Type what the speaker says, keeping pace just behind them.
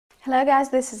Hello guys,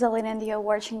 this is Alina and you're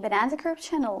watching Bonanza Kreep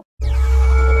channel.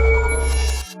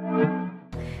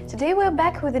 Today we're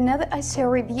back with another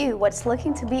ICO review, what's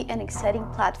looking to be an exciting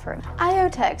platform.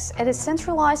 IoTeX, a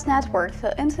decentralized network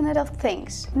for Internet of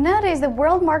Things. Nowadays, the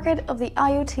world market of the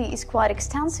IoT is quite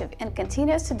extensive and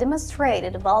continues to demonstrate a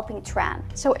developing trend.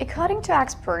 So according to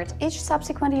experts, each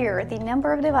subsequent year, the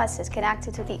number of devices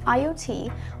connected to the IoT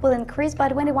will increase by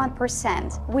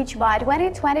 21%, which by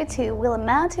 2022 will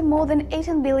amount to more than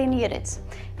 18 billion units.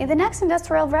 If the next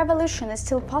industrial revolution is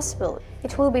still possible,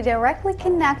 it will be directly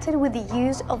connected with the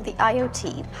use of the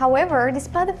IoT. However,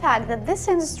 despite the fact that this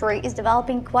industry is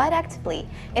developing quite actively,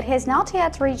 it has not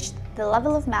yet reached the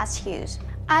level of mass use.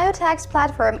 IoTeX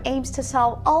platform aims to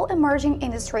solve all emerging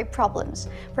industry problems,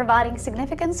 providing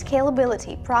significant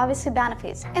scalability, privacy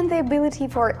benefits, and the ability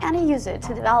for any user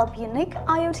to develop unique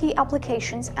IoT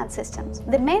applications and systems.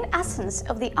 The main essence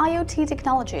of the IoT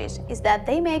technologies is that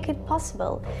they make it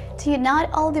possible to unite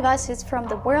all devices from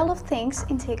the world of things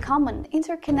into a common,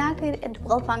 interconnected and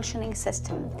well-functioning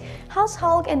system,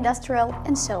 household, industrial,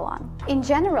 and so on. In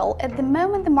general, at the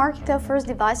moment the market offers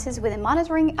devices with a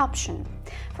monitoring option.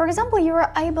 For example, you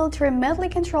are able to remotely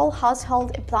control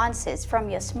household appliances from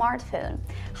your smartphone.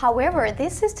 However,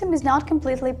 this system is not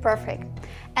completely perfect,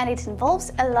 and it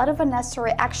involves a lot of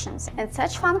unnecessary actions, and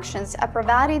such functions are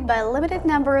provided by a limited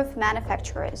number of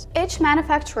manufacturers. Each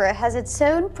manufacturer has its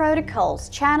own protocols,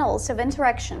 channels of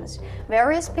interactions,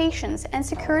 various patience and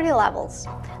security levels.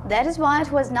 That is why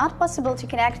it was not possible to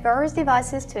connect various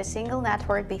devices to a single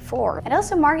network before, and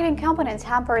also marketing components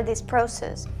hamper this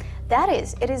process. That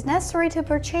is, it is necessary to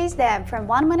purchase them from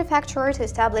one manufacturer to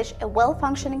establish a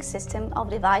well-functioning system of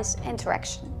device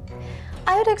interaction.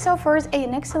 IoTeX offers a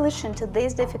unique solution to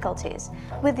these difficulties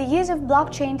with the use of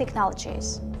blockchain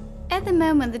technologies. At the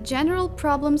moment, the general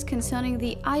problems concerning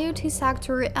the IoT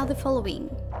sector are the following.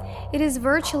 It is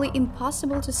virtually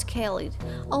impossible to scale it.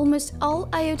 Almost all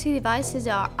IoT devices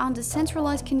are under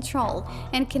centralized control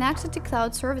and connected to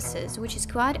cloud services, which is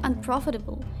quite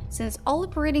unprofitable, since all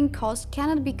operating costs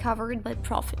cannot be covered by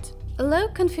profit. Low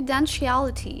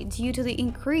confidentiality due to the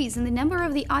increase in the number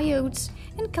of the IoTs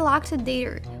and collected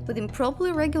data with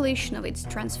improper regulation of its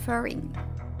transferring.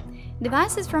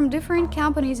 Devices from different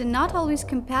companies are not always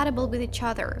compatible with each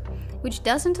other, which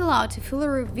doesn't allow to fully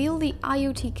reveal the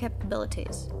IoT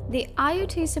capabilities. The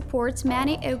IoT supports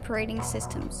many operating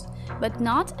systems, but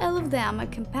not all of them are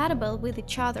compatible with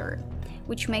each other,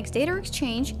 which makes data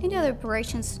exchange and other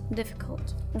operations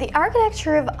difficult. The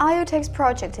architecture of IoTeX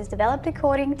project is developed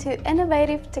according to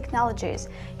innovative technologies,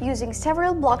 using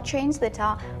several blockchains that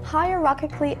are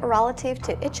hierarchically relative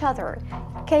to each other,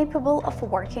 capable of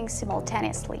working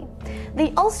simultaneously.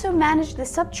 They also manage the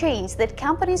subchains that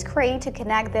companies create to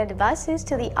connect their devices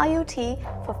to the IoT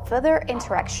for further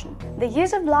interaction. The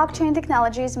use of blockchain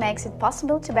technologies makes it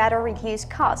possible to better reduce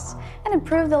costs and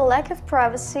improve the lack of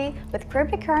privacy with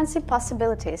cryptocurrency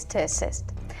possibilities to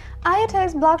assist.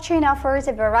 IoTeX blockchain offers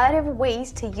a variety of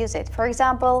ways to use it, for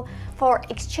example, for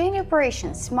exchange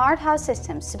operations, smart house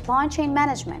systems, supply chain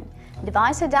management,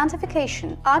 device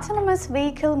identification, autonomous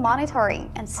vehicle monitoring,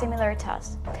 and similar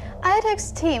tasks.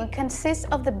 IoTeX team consists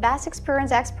of the best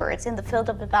experienced experts in the field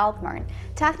of development,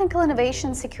 technical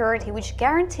innovation, security, which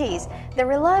guarantees the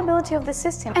reliability of the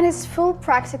system and its full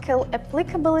practical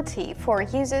applicability for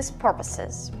users'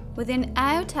 purposes. Within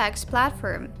IoTeX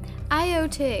platform,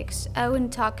 IoTeX own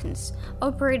tokens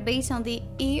operate based on the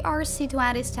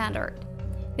ERC20 standard.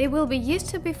 They will be used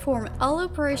to perform all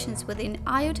operations within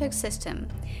IoTeX system,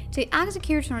 to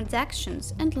execute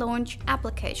transactions and launch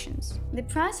applications. The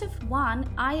price of one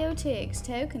IoTeX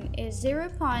token is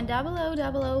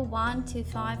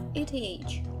 0.0000125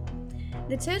 ETH.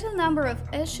 The total number of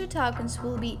issued tokens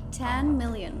will be 10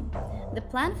 million. The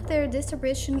plan for their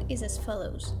distribution is as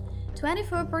follows: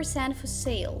 24% for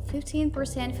sale,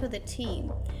 15% for the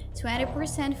team,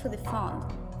 20% for the fund,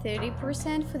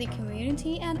 30% for the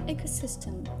community and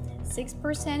ecosystem,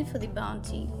 6% for the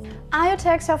bounty.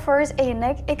 IoTeX offers a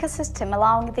unique ecosystem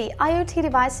allowing the IoT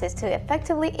devices to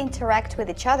effectively interact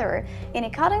with each other in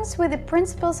accordance with the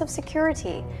principles of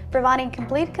security, providing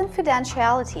complete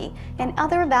confidentiality and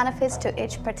other benefits to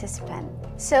each participant.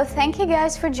 So thank you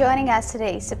guys for joining us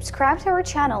today. Subscribe to our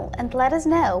channel and let us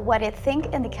know what you think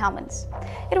in the comments.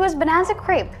 It was Bonanza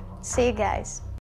Kreep. See you guys.